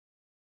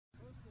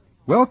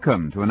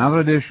Welcome to another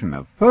edition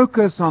of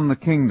Focus on the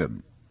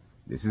Kingdom.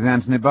 This is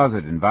Anthony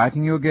Buzzard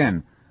inviting you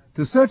again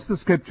to search the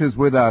Scriptures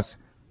with us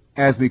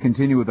as we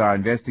continue with our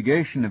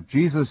investigation of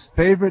Jesus'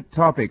 favorite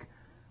topic,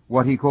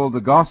 what he called the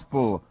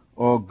gospel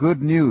or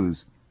good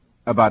news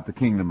about the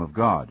kingdom of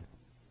God.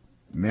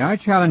 May I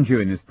challenge you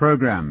in this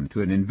program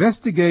to an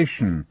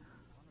investigation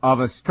of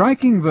a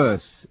striking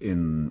verse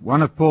in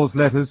one of Paul's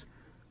letters,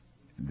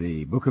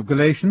 the book of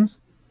Galatians,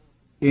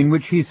 in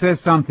which he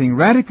says something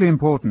radically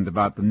important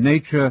about the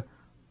nature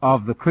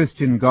of the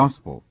Christian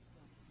gospel.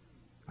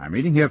 I'm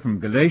reading here from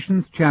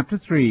Galatians chapter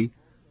 3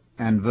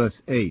 and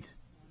verse 8.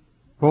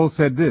 Paul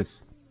said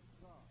this,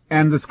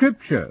 "And the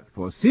Scripture,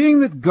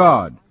 foreseeing that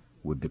God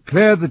would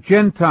declare the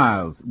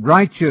Gentiles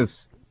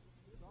righteous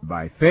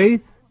by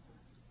faith,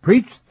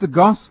 preached the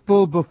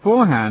gospel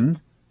beforehand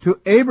to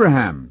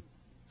Abraham,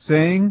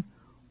 saying,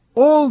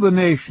 All the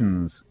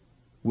nations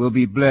will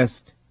be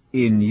blessed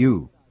in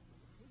you."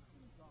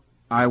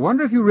 I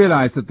wonder if you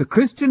realize that the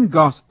Christian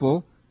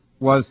gospel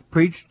was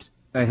preached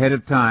ahead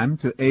of time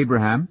to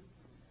Abraham.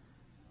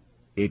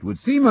 It would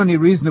seem only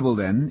reasonable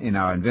then, in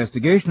our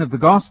investigation of the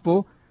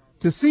gospel,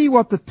 to see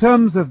what the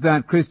terms of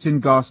that Christian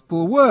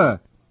gospel were,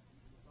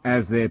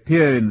 as they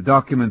appear in the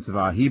documents of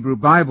our Hebrew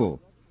Bible.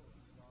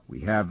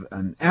 We have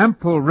an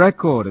ample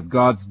record of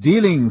God's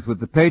dealings with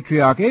the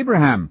patriarch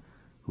Abraham,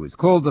 who is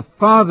called the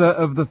father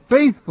of the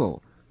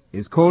faithful,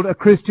 is called a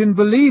Christian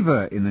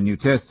believer in the New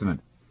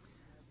Testament.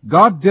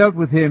 God dealt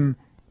with him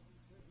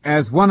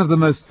as one of the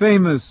most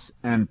famous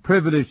and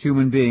privileged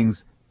human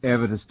beings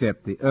ever to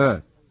step the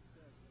earth.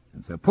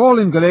 And so Paul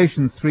in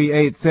Galatians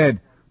 3:8 said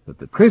that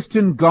the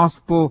Christian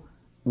gospel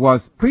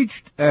was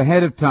preached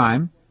ahead of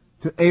time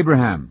to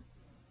Abraham.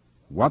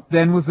 What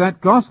then was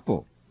that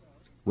gospel?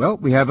 Well,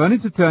 we have only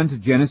to turn to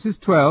Genesis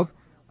 12,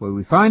 where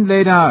we find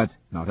laid out,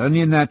 not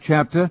only in that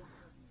chapter,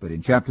 but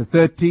in chapter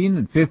 13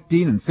 and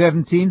 15 and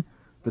 17,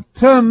 the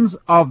terms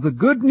of the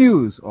good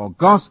news or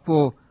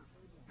gospel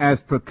as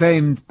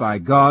proclaimed by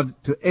God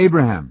to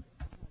Abraham.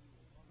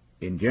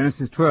 In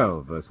Genesis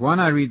 12, verse 1,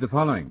 I read the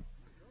following.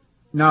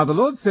 "Now the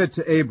Lord said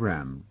to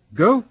Abraham,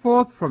 Go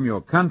forth from your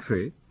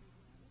country,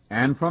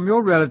 and from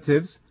your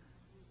relatives,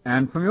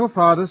 and from your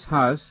father's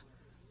house,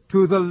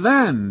 to the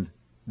land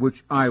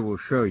which I will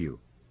show you.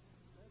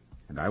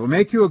 And I will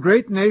make you a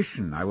great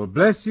nation. I will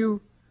bless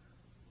you,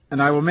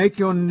 and I will make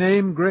your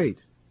name great.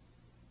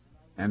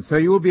 And so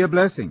you will be a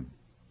blessing.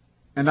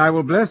 And I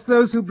will bless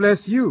those who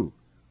bless you,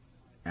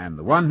 and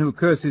the one who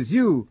curses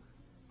you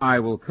I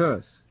will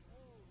curse.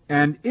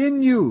 And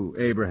in you,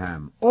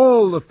 Abraham,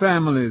 all the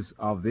families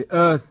of the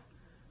earth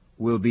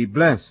will be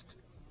blessed."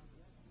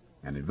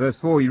 And in verse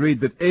 4 you read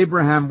that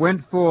Abraham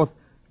went forth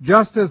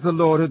just as the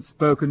Lord had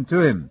spoken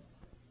to him.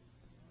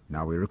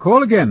 Now we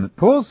recall again that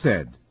Paul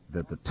said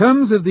that the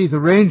terms of these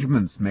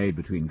arrangements made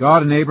between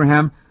God and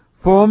Abraham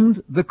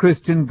formed the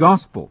Christian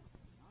gospel.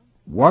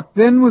 What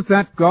then was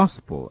that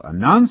gospel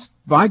announced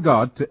by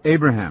God to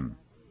Abraham?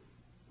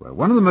 Well,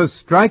 one of the most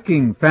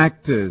striking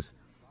factors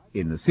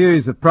in the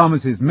series of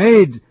promises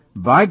made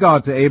by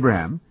God to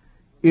Abraham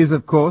is,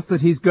 of course,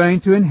 that he's going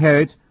to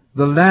inherit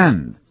the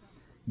land.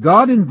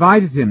 God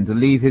invited him to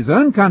leave his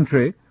own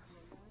country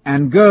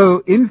and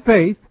go in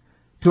faith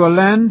to a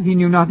land he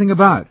knew nothing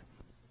about.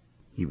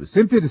 He was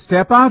simply to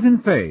step out in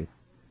faith,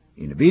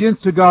 in obedience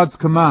to God's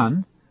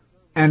command,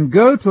 and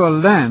go to a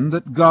land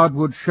that God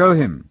would show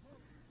him.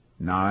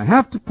 Now, I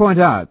have to point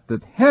out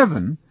that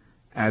heaven,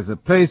 as a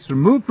place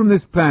removed from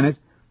this planet,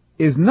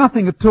 is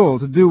nothing at all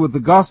to do with the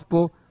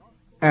gospel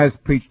as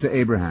preached to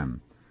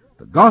Abraham.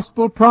 The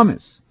gospel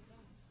promise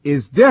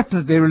is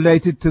definitely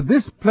related to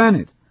this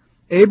planet.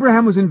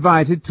 Abraham was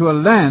invited to a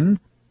land,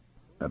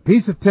 a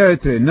piece of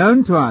territory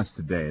known to us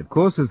today, of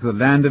course, as the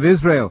land of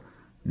Israel,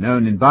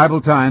 known in Bible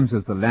times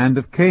as the land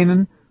of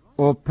Canaan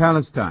or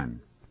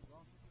Palestine.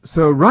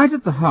 So right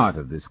at the heart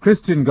of this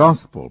Christian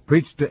gospel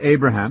preached to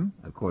Abraham,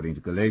 according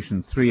to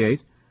Galatians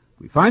 3:8,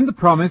 we find the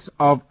promise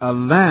of a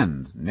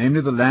land,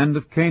 namely the land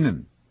of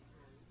Canaan.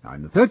 Now,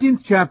 in the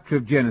 13th chapter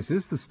of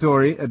Genesis, the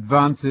story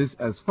advances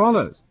as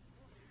follows.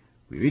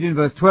 We read in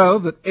verse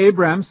 12 that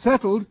Abraham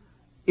settled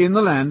in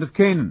the land of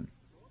Canaan.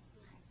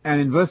 And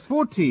in verse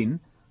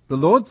 14, the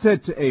Lord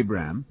said to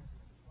Abraham,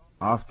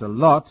 after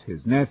Lot,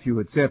 his nephew,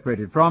 had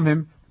separated from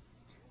him,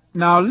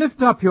 "Now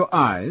lift up your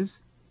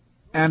eyes,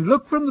 and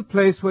look from the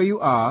place where you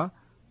are,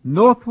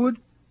 northward,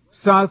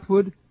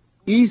 southward,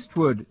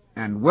 eastward,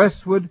 and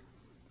westward,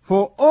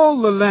 for all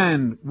the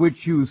land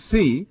which you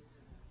see,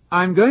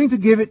 I'm going to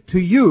give it to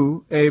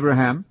you,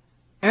 Abraham,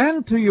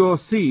 and to your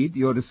seed,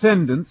 your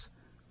descendants,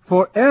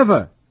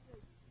 forever."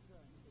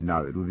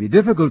 Now, it would be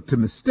difficult to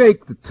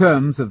mistake the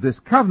terms of this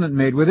covenant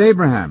made with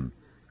Abraham.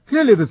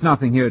 Clearly, there's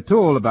nothing here at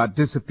all about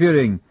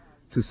disappearing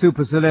to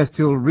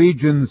supercelestial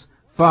regions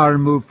far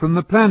removed from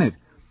the planet.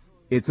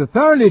 It's a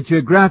thoroughly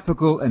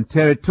geographical and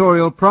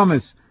territorial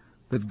promise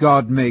that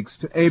God makes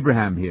to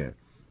Abraham here.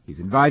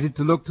 He's invited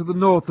to look to the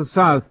north, the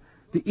south,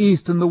 the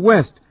east, and the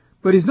west,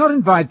 but he's not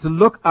invited to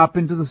look up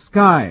into the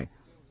sky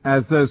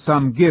as though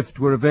some gift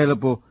were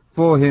available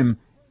for him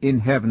in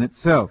heaven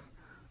itself.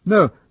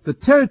 No, the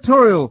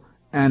territorial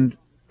and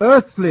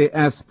earthly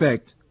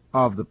aspect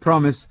of the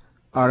promise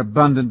are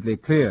abundantly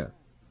clear.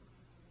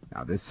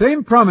 Now, this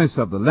same promise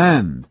of the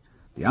land,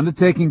 the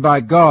undertaking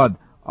by God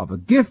of a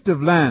gift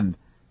of land,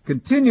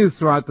 continues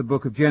throughout the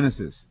book of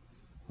Genesis.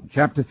 In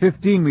chapter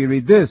 15 we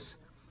read this: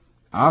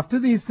 "After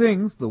these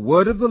things the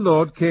word of the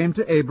Lord came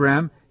to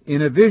Abraham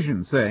in a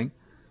vision, saying,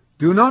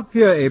 'Do not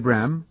fear,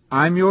 Abraham,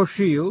 I am your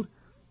shield,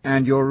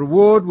 and your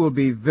reward will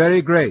be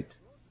very great.'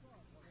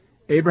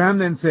 Abraham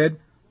then said,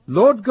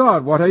 'Lord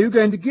God, what are you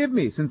going to give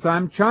me, since I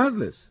am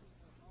childless?'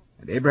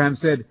 And Abraham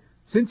said,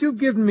 'Since you've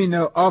given me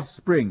no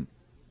offspring,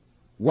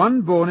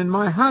 one born in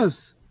my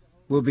house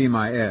will be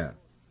my heir.'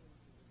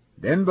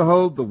 Then,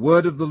 behold, the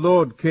word of the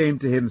Lord came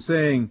to him,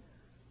 saying,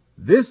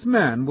 'This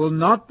man will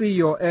not be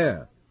your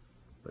heir,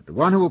 but the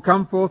one who will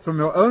come forth from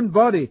your own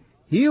body,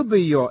 he'll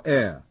be your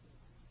heir.'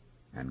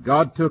 And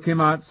God took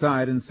him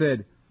outside and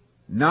said,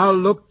 'Now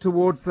look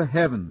towards the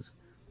heavens,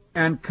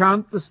 and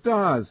count the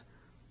stars,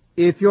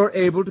 if you're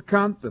able to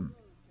count them.'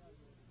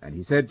 And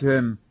he said to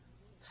him,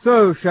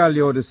 'So shall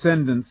your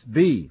descendants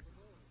be.'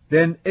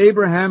 Then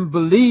Abraham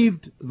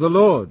believed the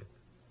Lord,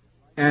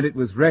 and it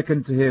was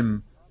reckoned to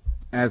him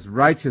as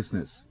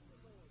righteousness.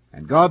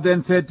 And God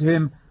then said to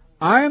him,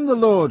 'I am the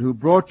Lord who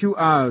brought you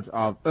out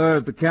of Ur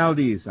of the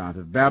Chaldees,'" out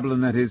of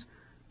Babylon that is,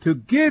 "'to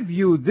give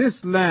you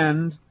this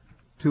land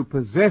to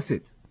possess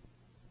it.'"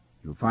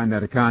 You'll find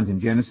that account in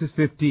Genesis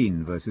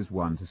 15, verses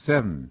 1 to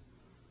 7.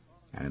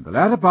 And in the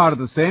latter part of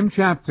the same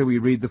chapter we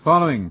read the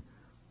following: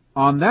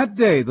 "On that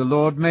day the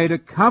Lord made a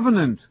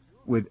covenant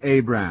with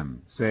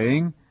Abraham,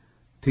 saying,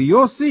 'To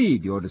your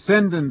seed, your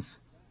descendants,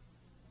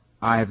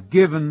 I have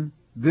given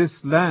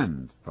this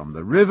land, from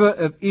the river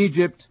of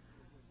Egypt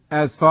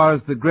as far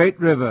as the great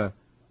river,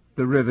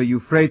 the river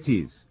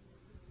Euphrates.'"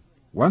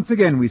 Once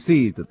again we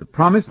see that the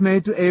promise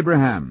made to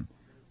Abraham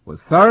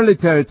was thoroughly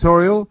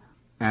territorial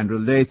and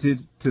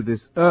related to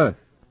this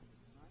earth.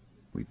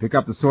 We pick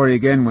up the story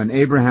again when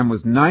Abraham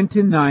was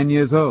 99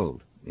 years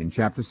old, in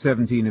chapter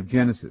 17 of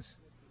Genesis.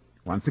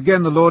 Once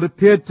again the Lord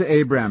appeared to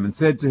Abraham and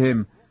said to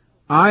him,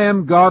 "I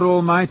am God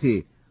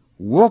Almighty.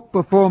 Walk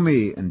before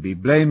me and be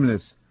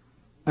blameless,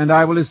 and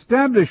I will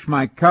establish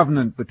my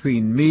covenant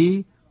between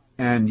me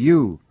and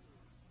you,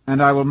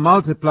 and I will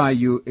multiply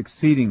you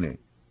exceedingly."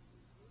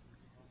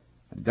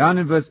 And down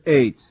in verse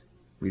 8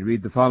 we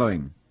read the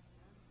following: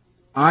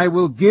 "I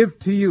will give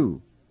to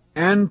you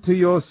and to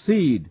your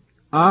seed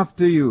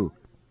after you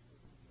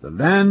the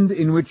land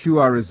in which you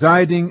are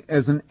residing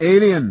as an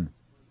alien,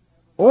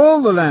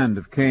 all the land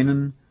of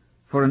Canaan,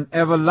 for an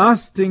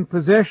everlasting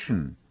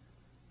possession,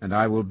 and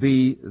I will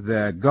be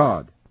their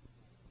God."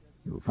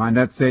 You will find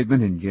that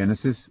statement in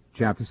Genesis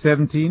chapter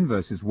 17,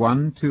 verses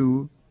 1,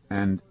 2,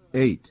 and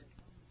 8.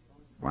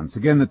 Once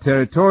again, the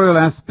territorial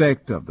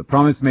aspect of the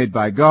promise made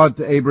by God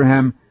to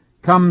Abraham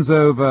comes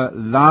over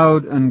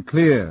loud and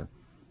clear.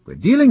 We're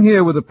dealing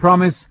here with a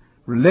promise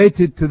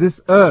related to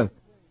this earth.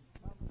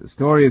 The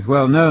story is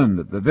well known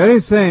that the very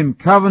same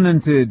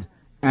covenanted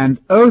and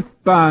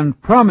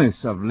oath-bound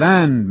promise of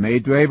land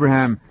made to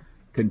Abraham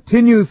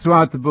continues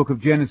throughout the book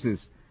of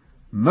Genesis.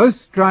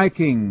 Most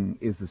striking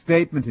is the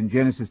statement in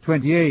Genesis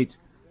 28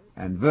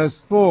 and verse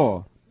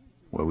 4,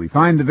 where we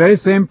find the very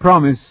same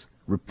promise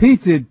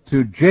repeated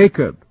to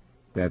Jacob,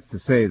 that's to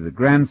say, the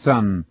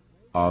grandson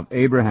of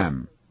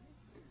Abraham.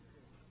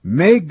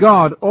 "May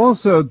God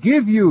also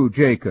give you,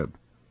 Jacob,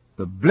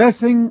 the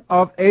blessing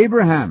of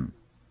Abraham,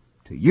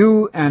 to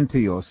you and to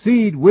your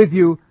seed with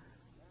you,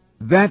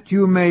 that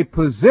you may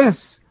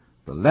possess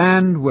the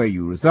land where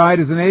you reside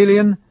as an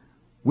alien,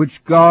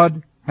 which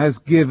God has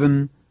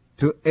given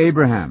to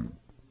Abraham."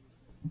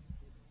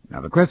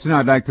 Now the question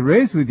I'd like to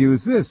raise with you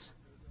is this: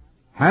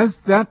 has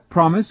that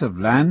promise of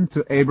land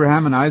to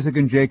Abraham and Isaac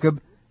and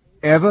Jacob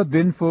ever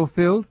been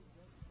fulfilled?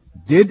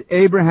 Did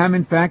Abraham,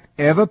 in fact,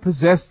 ever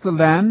possess the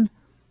land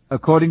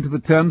according to the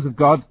terms of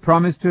God's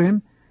promise to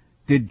him?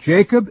 Did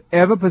Jacob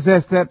ever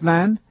possess that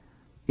land?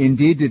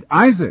 Indeed, did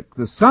Isaac,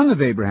 the son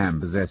of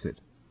Abraham, possess it?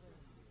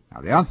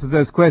 Now, the answer to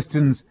those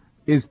questions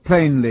is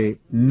plainly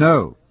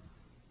no.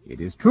 It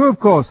is true, of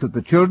course, that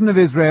the children of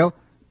Israel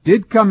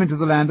did come into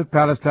the land of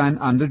Palestine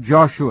under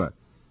Joshua,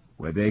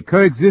 where they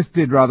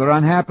coexisted rather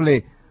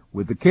unhappily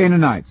with the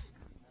Canaanites.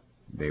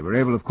 They were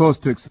able, of course,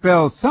 to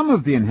expel some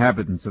of the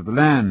inhabitants of the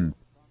land.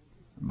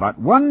 But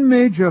one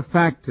major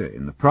factor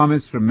in the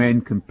promise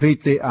remained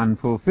completely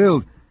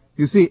unfulfilled.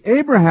 You see,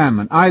 Abraham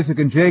and Isaac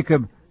and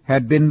Jacob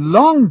had been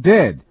long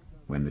dead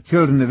when the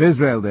children of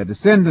Israel, their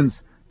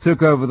descendants,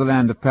 took over the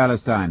land of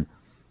Palestine.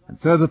 And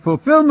so the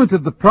fulfillment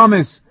of the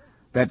promise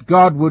that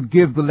God would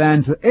give the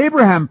land to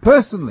Abraham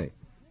personally,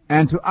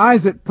 and to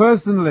Isaac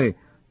personally,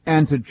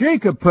 and to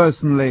Jacob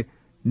personally,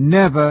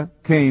 never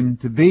came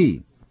to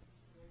be.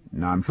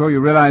 Now, I'm sure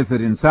you realize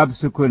that in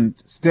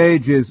subsequent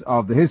stages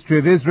of the history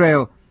of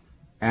Israel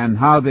and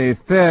how they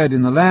fared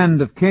in the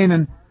land of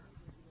Canaan,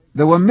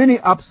 there were many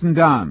ups and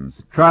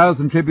downs, trials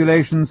and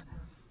tribulations,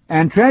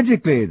 and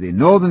tragically the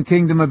northern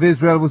kingdom of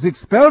Israel was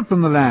expelled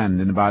from the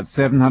land in about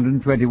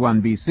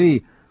 721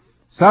 BC.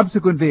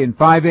 Subsequently, in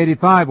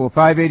 585 or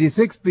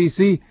 586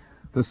 BC,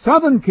 the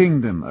southern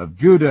kingdom of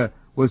Judah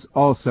was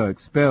also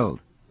expelled.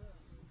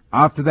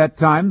 After that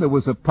time, there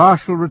was a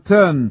partial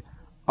return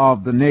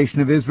of the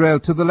nation of Israel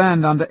to the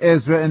land under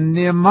Ezra and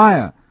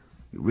Nehemiah.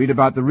 You read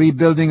about the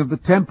rebuilding of the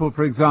temple,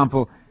 for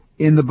example,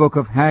 in the book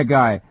of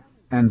Haggai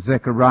and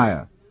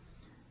Zechariah.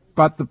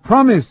 But the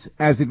promise,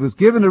 as it was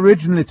given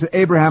originally to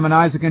Abraham and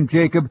Isaac and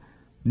Jacob,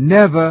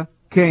 never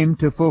came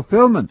to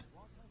fulfillment.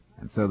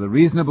 And so the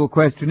reasonable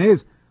question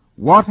is,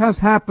 what has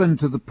happened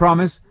to the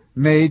promise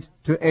made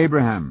to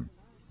Abraham?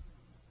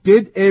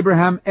 Did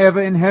Abraham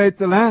ever inherit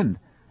the land?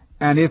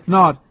 And if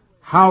not,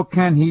 how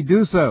can he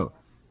do so?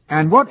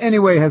 And what,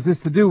 anyway, has this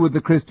to do with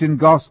the Christian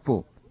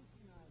gospel?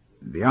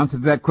 The answer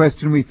to that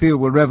question, we feel,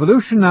 will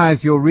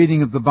revolutionize your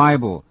reading of the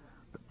Bible.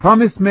 The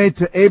promise made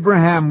to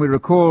Abraham, we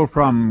recall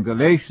from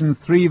Galatians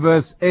 3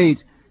 verse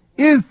 8,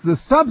 is the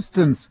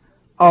substance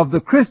of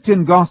the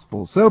Christian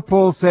gospel. So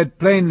Paul said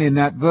plainly in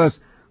that verse,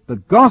 the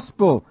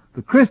gospel,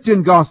 the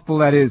Christian gospel,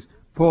 that is,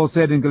 Paul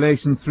said in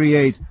Galatians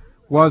 3:8,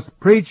 was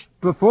preached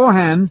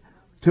beforehand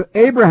to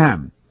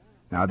Abraham.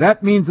 Now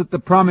that means that the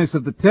promise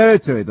of the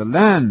territory, the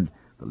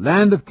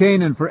land of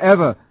Canaan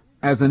forever,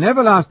 as an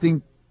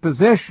everlasting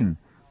possession,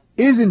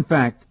 is in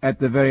fact at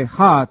the very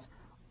heart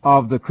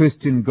of the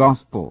Christian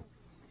gospel.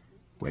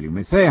 Well, you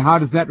may say, how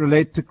does that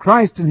relate to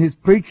Christ and his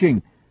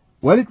preaching?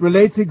 Well, it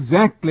relates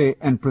exactly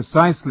and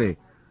precisely.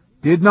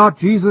 Did not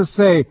Jesus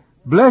say,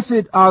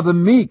 "Blessed are the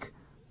meek,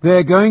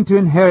 they're going to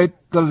inherit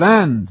the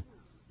land"?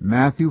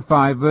 Matthew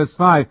 5 verse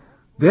 5.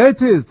 There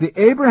it is, the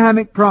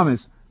Abrahamic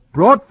promise,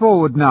 brought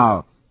forward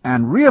now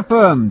and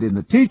reaffirmed in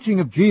the teaching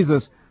of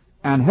Jesus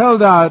and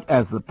held out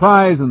as the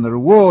prize and the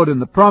reward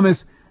and the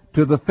promise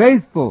to the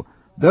faithful.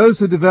 Those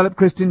who develop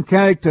Christian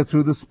character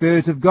through the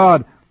Spirit of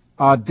God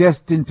are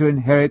destined to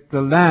inherit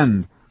the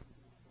land.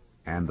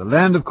 And the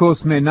land, of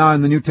course, may now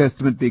in the New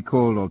Testament be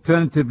called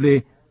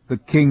alternatively the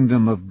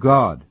kingdom of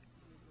God.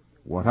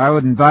 What I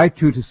would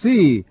invite you to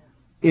see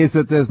is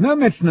that there's no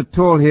mention at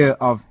all here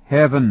of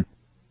heaven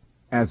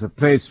as a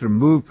place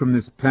removed from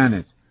this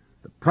planet.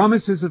 The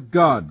promises of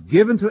God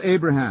given to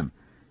Abraham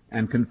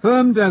and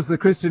confirmed as the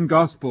Christian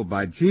gospel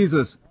by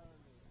Jesus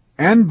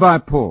and by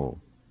Paul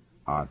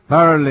are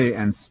thoroughly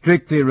and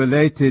strictly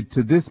related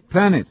to this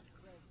planet.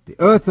 The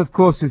earth, of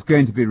course, is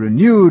going to be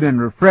renewed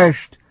and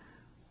refreshed,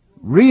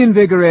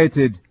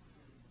 reinvigorated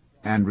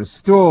and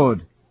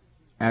restored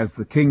as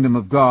the kingdom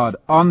of God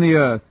on the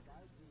earth,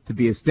 to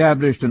be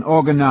established and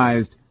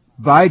organized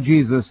by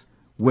Jesus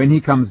when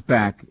he comes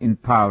back in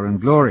power and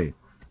glory.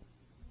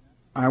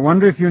 I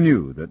wonder if you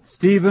knew that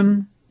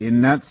Stephen,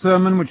 in that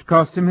sermon which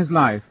cost him his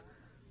life,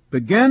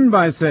 began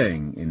by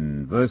saying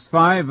in verse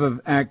 5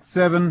 of Acts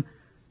 7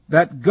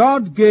 that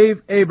God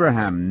gave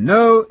Abraham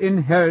no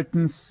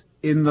inheritance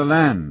in the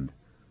land,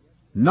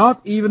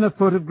 not even a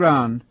foot of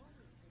ground,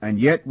 and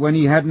yet when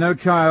he had no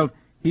child,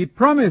 he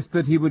promised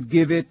that he would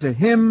give it to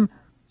him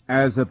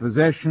as a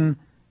possession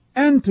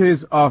and to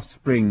his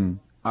offspring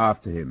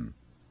after him.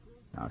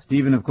 Now,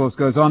 Stephen, of course,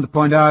 goes on to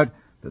point out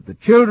that the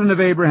children of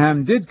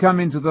Abraham did come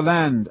into the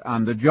land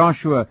under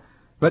Joshua,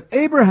 but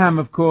Abraham,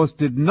 of course,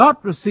 did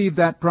not receive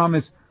that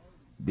promise.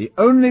 The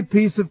only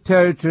piece of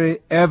territory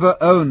ever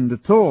owned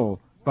at all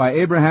by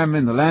Abraham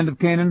in the land of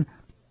Canaan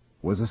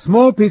was a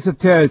small piece of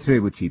territory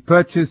which he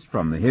purchased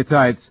from the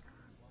Hittites,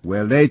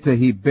 where later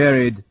he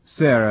buried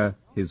Sarah,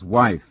 his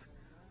wife.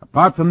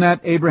 Apart from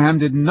that, Abraham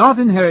did not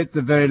inherit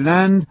the very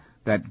land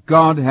that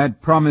God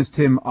had promised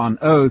him on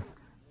oath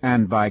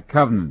and by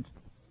covenant.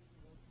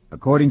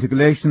 According to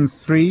Galatians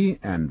 3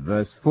 and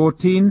verse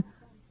 14,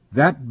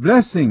 that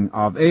blessing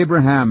of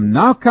Abraham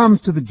now comes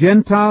to the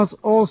Gentiles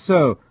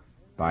also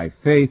by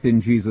faith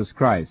in Jesus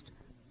Christ.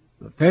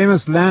 The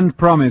famous land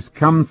promise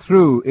comes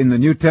through in the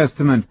New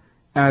Testament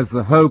as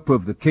the hope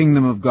of the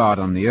kingdom of God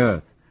on the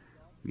earth.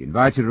 We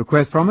invite you to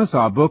request from us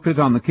our booklet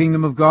on the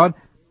kingdom of God.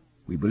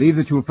 We believe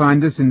that you will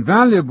find this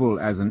invaluable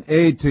as an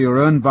aid to your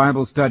own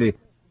Bible study.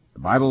 The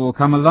Bible will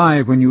come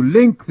alive when you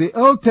link the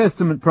Old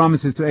Testament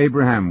promises to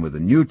Abraham with the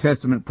New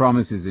Testament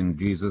promises in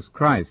Jesus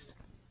Christ.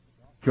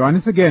 Join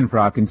us again for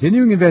our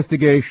continuing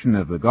investigation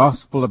of the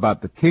gospel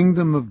about the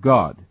kingdom of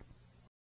God.